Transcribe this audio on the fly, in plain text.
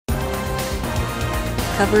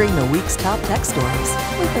covering the week's top tech stories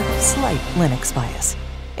with a slight Linux bias.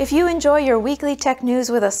 If you enjoy your weekly tech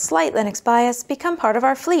news with a slight Linux bias, become part of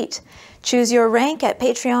our fleet. Choose your rank at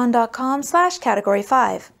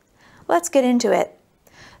patreon.com/category5. Let's get into it.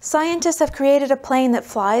 Scientists have created a plane that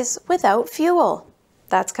flies without fuel.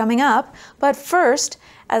 That's coming up, but first,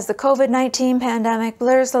 as the COVID-19 pandemic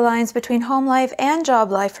blurs the lines between home life and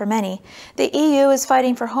job life for many, the EU is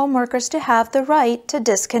fighting for home workers to have the right to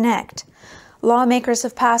disconnect. Lawmakers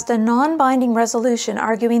have passed a non-binding resolution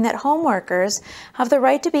arguing that home workers have the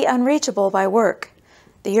right to be unreachable by work.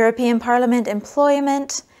 The European Parliament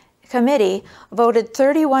Employment Committee voted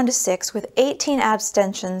 31-6 with 18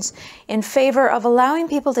 abstentions in favor of allowing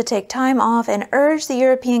people to take time off and urged the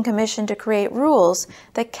European Commission to create rules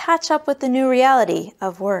that catch up with the new reality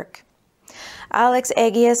of work. Alex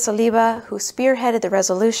Aguias-Saliba, who spearheaded the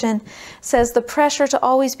resolution, says the pressure to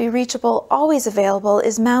always be reachable, always available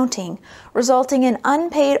is mounting, resulting in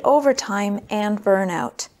unpaid overtime and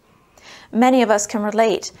burnout. Many of us can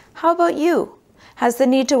relate. How about you? Has the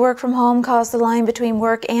need to work from home caused the line between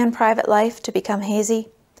work and private life to become hazy?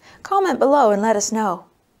 Comment below and let us know.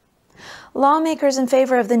 Lawmakers in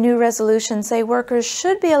favor of the new resolution say workers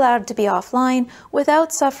should be allowed to be offline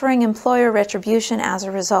without suffering employer retribution as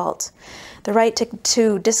a result. The right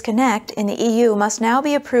to disconnect in the EU must now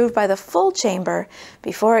be approved by the full chamber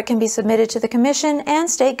before it can be submitted to the Commission and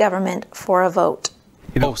state government for a vote.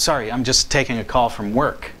 Oh, sorry, I'm just taking a call from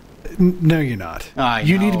work. No, you're not.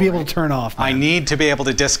 You need to be able to turn off, man. I need to be able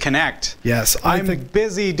to disconnect. Yes, I'm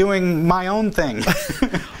busy doing my own thing.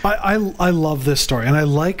 I love this story, and I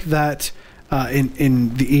like that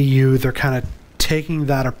in the EU they're kind of taking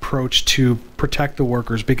that approach to protect the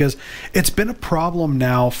workers, because it's been a problem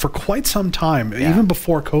now for quite some time, even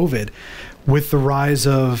before COVID, with the rise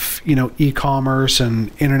of e-commerce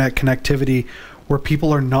and internet connectivity, where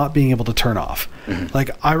people are not being able to turn off. Like,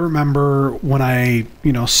 I remember when I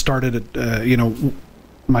started at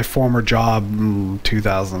my former job in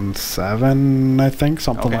 2007, I think,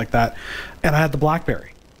 something like that, and I had the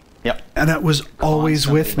BlackBerry. Yep. And it was always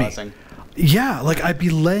with me. Buzzing. Yeah, like I'd be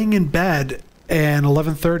laying in bed and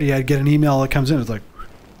 11:30 I'd get an email that comes in. It's like,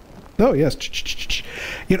 oh yes,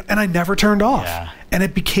 and I never turned off. And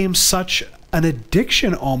it became such an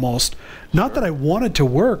addiction almost. Not that I wanted to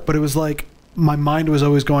work, but it was like my mind was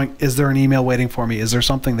always going, is there an email waiting for me? Is there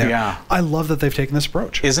something there? Yeah. I love that they've taken this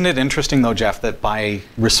approach. Isn't it interesting though, Jeff, that by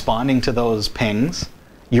responding to those pings,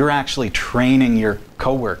 you're actually training your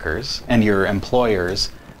coworkers and your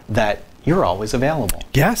employers that you're always available.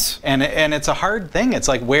 Yes. And it's a hard thing. It's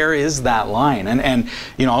like, where is that line? And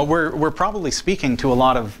we're probably speaking to a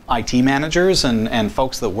lot of IT managers and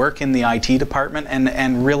folks that work in the IT department,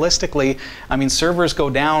 and realistically, I mean, servers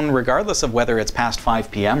go down regardless of whether it's past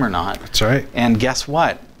 5 p.m. or not. That's right. And guess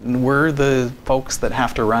what? We're the folks that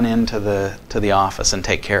have to run into the office and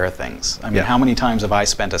take care of things. I mean, how many times have I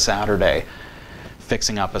spent a Saturday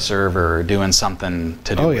fixing up a server or doing something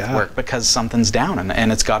to do with work because something's down and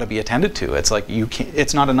it's got to be attended to? It's like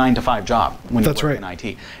it's not a 9-to-5 job when you work in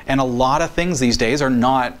IT. And a lot of things these days are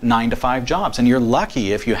not 9-to-5 jobs, and you're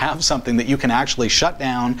lucky if you have something that you can actually shut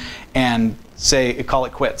down and call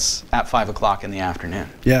it quits at 5 o'clock in the afternoon.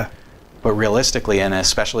 Yeah. But realistically, and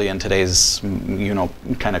especially in today's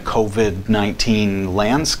kind of COVID-19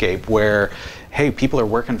 landscape where, hey, people are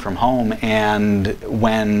working from home, and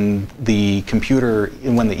when the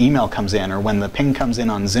email comes in or when the ping comes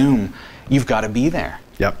in on Zoom, you've got to be there.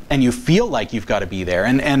 Yep. And you feel like you've got to be there.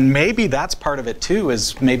 And maybe that's part of it too,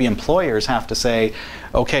 is maybe employers have to say,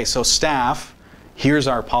 okay, so staff, here's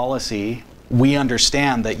our policy. We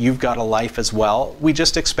understand that you've got a life as well. We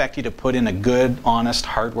just expect you to put in a good, honest,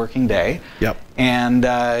 hardworking day. Yep. And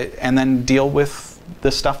then deal with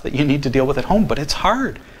the stuff that you need to deal with at home. But it's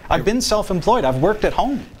hard. I've been self-employed. I've worked at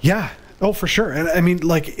home. Yeah. Oh, for sure. And I mean,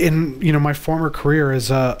 like in my former career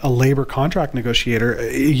as a labor contract negotiator,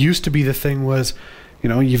 it used to be the thing was,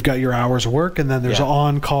 you've got your hours of work, and then there's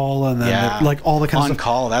on-call, and then like all the kind of stuff.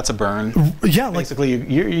 On-call, that's a burn. Yeah. Basically,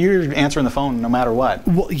 you're answering the phone no matter what.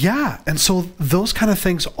 Well, yeah. And so those kind of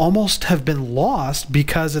things almost have been lost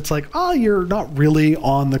because it's like, oh, you're not really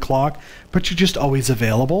on the clock, but you're just always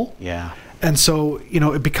available. Yeah. And so,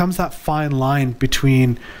 it becomes that fine line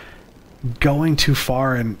between going too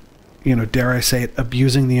far and, dare I say it,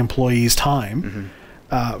 abusing the employee's time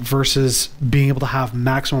versus being able to have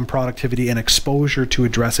maximum productivity and exposure to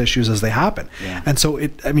address issues as they happen. Yeah. And so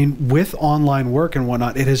with online work and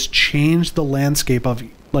whatnot, it has changed the landscape of,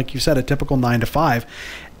 like you said, a typical 9-to-5,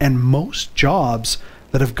 and most jobs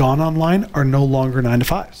that have gone online are no longer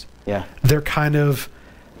 9-to-5s. Yeah. They're kind of,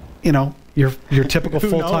 your typical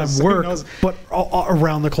full-time work, but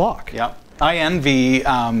around the clock. Yep. I envy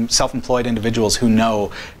self-employed individuals who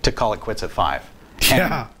know to call it quits at 5.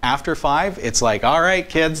 Yeah. And after 5, it's like, all right,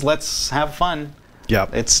 kids, let's have fun.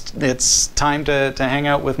 Yep. It's time to hang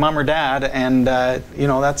out with mom or dad, and you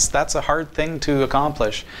know, that's a hard thing to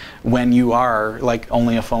accomplish when you are like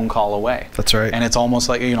only a phone call away. That's right. And it's almost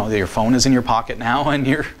like, you know, your phone is in your pocket now, and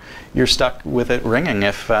you're stuck with it ringing.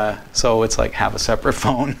 If so, it's like, have a separate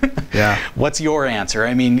phone. Yeah. What's your answer?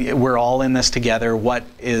 I mean, we're all in this together. What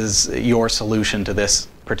is your solution to this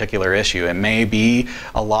particular issue? It may be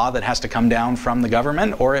a law that has to come down from the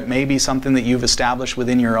government, or it may be something that you've established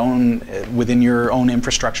within your own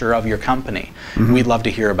infrastructure of your company. We'd love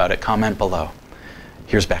to hear about it. Comment below.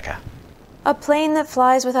 Here's Becca. A plane that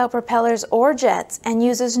flies without propellers or jets and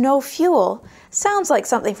uses no fuel sounds like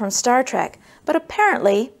something from Star Trek, but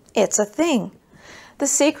apparently it's a thing. The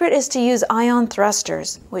secret is to use ion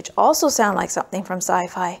thrusters, which also sound like something from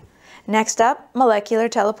sci-fi. Next up, molecular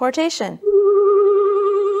teleportation.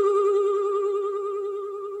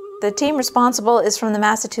 The team responsible is from the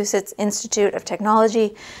Massachusetts Institute of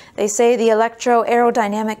Technology. They say the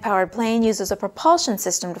electro-aerodynamic powered plane uses a propulsion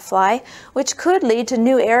system to fly, which could lead to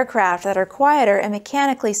new aircraft that are quieter and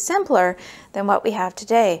mechanically simpler than what we have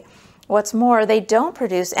today. What's more, they don't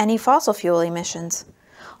produce any fossil fuel emissions.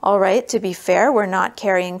 All right, to be fair, we're not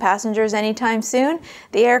carrying passengers anytime soon.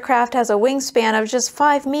 The aircraft has a wingspan of just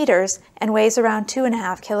 5 meters and weighs around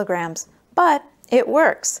 2.5 kilograms. But it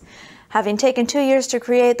works. Having taken 2 years to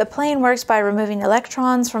create, the plane works by removing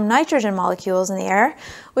electrons from nitrogen molecules in the air,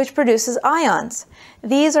 which produces ions.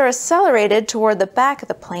 These are accelerated toward the back of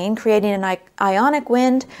the plane, creating an ionic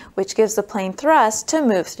wind, which gives the plane thrust to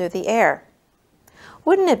move through the air.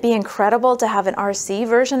 Wouldn't it be incredible to have an RC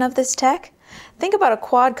version of this tech? Think about a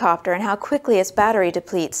quadcopter and how quickly its battery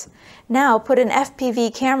depletes. Now put an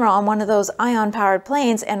FPV camera on one of those ion-powered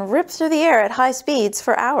planes and rip through the air at high speeds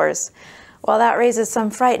for hours. While that raises some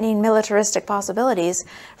frightening militaristic possibilities,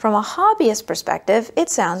 from a hobbyist perspective, it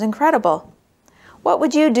sounds incredible. What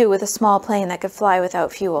would you do with a small plane that could fly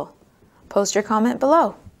without fuel? Post your comment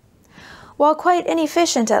below. While quite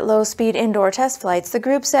inefficient at low-speed indoor test flights, the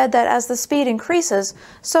group said that as the speed increases,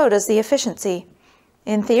 so does the efficiency.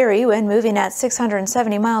 In theory, when moving at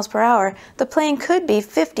 670 miles per hour, the plane could be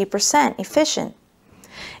 50% efficient.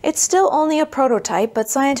 It's still only a prototype, but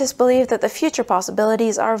scientists believe that the future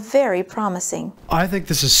possibilities are very promising. I think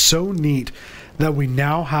this is so neat that we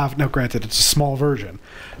now have, now granted it's a small version,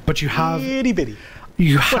 but you have... Itty bitty.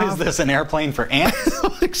 What is this, an airplane for ants?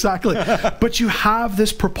 Exactly. But you have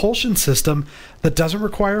this propulsion system that doesn't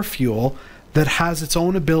require fuel, that has its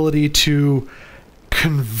own ability to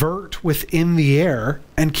convert within the air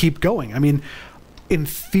and keep going. I mean, in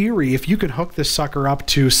theory, if you could hook this sucker up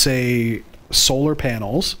to, say, solar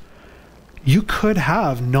panels, you could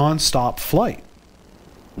have non-stop flight.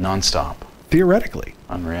 Non-stop. Theoretically.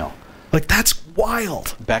 Unreal. Like, that's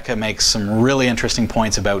wild. Becca makes some really interesting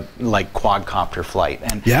points about like quadcopter flight.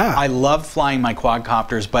 And yeah, I love flying my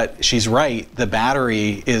quadcopters, but she's right. The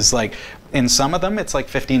battery is like, in some of them, it's like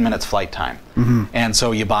 15 minutes flight time. And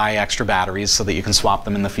so you buy extra batteries so that you can swap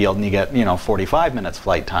them in the field and you get, 45 minutes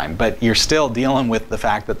flight time. But you're still dealing with the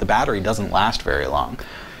fact that the battery doesn't last very long.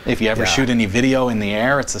 If you ever shoot any video in the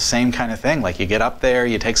air, it's the same kind of thing. Like, you get up there,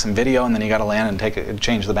 you take some video, and then you got to land and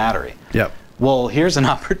change the battery. Yep. Well, here's an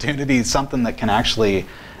opportunity, something that can actually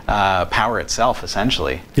power itself,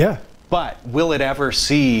 essentially. Yeah. But will it ever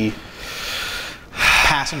see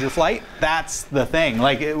passenger flight? That's the thing.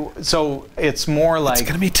 Like, so it's more like... It's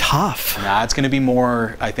going to be tough. Nah, it's going to be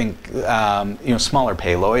more, I think, smaller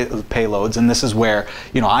payloads. And this is where,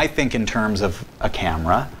 I think in terms of a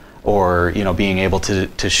camera, or being able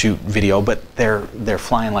to shoot video, but they're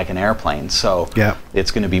flying like an airplane, so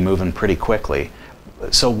it's going to be moving pretty quickly.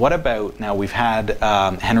 So what about, now we've had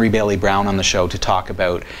Henry Bailey Brown on the show to talk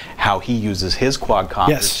about how he uses his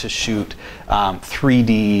quadcopters to shoot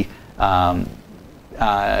 3D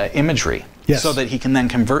imagery, so that he can then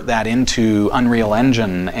convert that into Unreal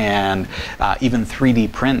Engine and even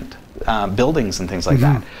 3D print buildings and things like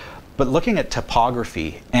that. But looking at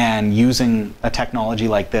topography and using a technology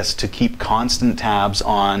like this to keep constant tabs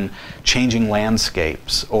on changing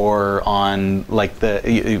landscapes, or on like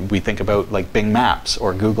we think about like Bing Maps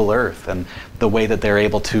or Google Earth, and the way that they're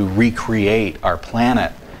able to recreate our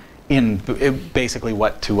planet in basically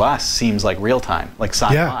what to us seems like real time, like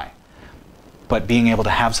sci-fi. But being able to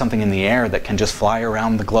have something in the air that can just fly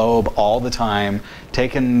around the globe all the time,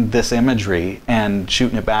 taking this imagery and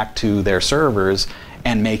shooting it back to their servers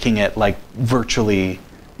and making it like virtually,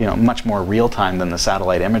 much more real time than the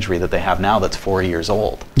satellite imagery that they have now that's 4 years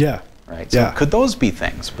old. Yeah. right? So could those be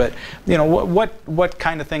things? But you know, what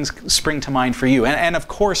kind of things spring to mind for you? And of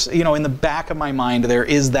course, you know, in the back of my mind there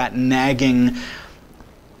is that nagging,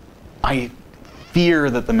 I fear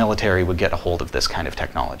that the military would get a hold of this kind of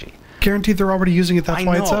technology. Guaranteed they're already using it, that's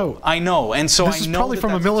why it's out. I know, and so this is probably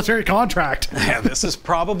from a military contract. Yeah, this is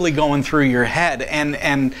probably going through your head,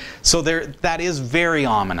 and so that is very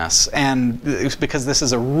ominous, and because this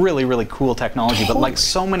is a really, really cool technology, but like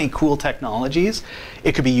so many cool technologies,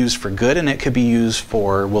 it could be used for good and it could be used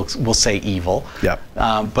for, we'll say, evil. Yeah.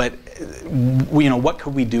 But you know, what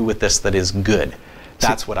could we do with this that is good?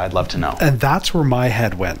 That's what I'd love to know. And that's where my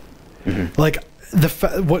head went. Like,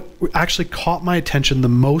 what actually caught my attention the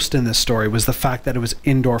most in this story was the fact that it was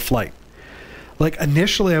indoor flight. Like,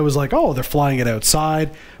 initially I was like, oh, they're flying it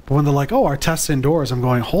outside, but when they're like, oh, our test's indoors, I'm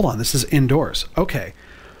going, hold on, this is indoors. Okay,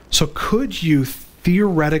 so could you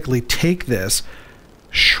theoretically take this,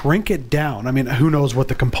 shrink it down? I mean, who knows what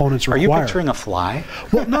the components require. Are you picturing a fly?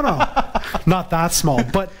 Well, no, not that small,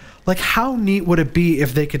 but like, how neat would it be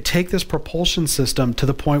if they could take this propulsion system to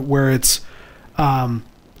the point where it's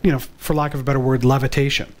you know, for lack of a better word,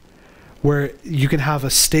 levitation, where you can have a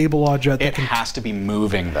stable object that it has to be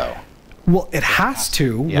moving, though. Well, it has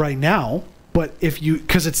to right now, but if you,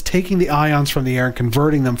 because it's taking the ions from the air and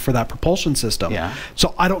converting them for that propulsion system. Yeah.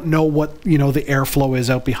 So I don't know what, you know, the airflow is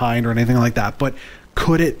out behind or anything like that, but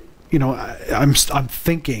could it, you know, I'm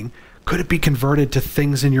thinking, could it be converted to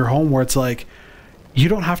things in your home where it's like, you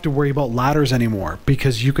don't have to worry about ladders anymore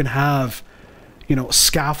because you can have, you know,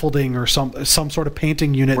 scaffolding or some sort of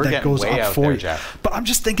painting unit that goes up for you. Jeff. But I'm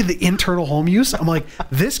just thinking the internal home use. I'm like,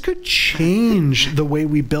 this could change the way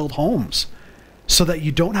we build homes so that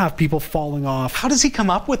you don't have people falling off. How does he come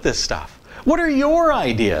up with this stuff? What are your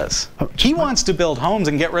ideas? He wants to build homes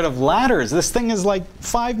and get rid of ladders. This thing is like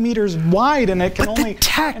 5 meters wide, and it can only... the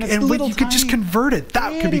tech, and you could just convert it.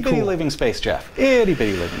 That could be cool. Itty-bitty living space, Jeff.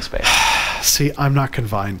 Itty-bitty living space. See, I'm not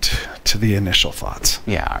confined to the initial thoughts.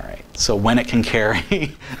 Yeah, all right. So when it can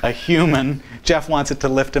carry a human, Jeff wants it to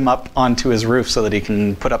lift him up onto his roof so that he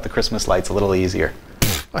can put up the Christmas lights a little easier.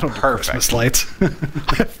 I don't do Christmas lights.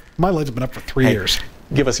 My lights have been up for 3 years.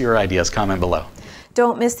 Give us your ideas. Comment below.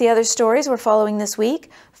 Don't miss the other stories we're following this week.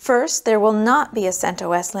 First, there will not be a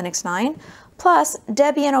CentOS Linux 9. Plus,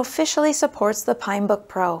 Debian officially supports the Pinebook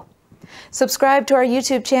Pro. Subscribe to our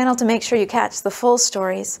YouTube channel to make sure you catch the full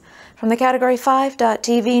stories. From the Category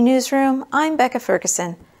 5.tv newsroom, I'm Becca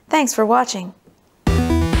Ferguson. Thanks for watching.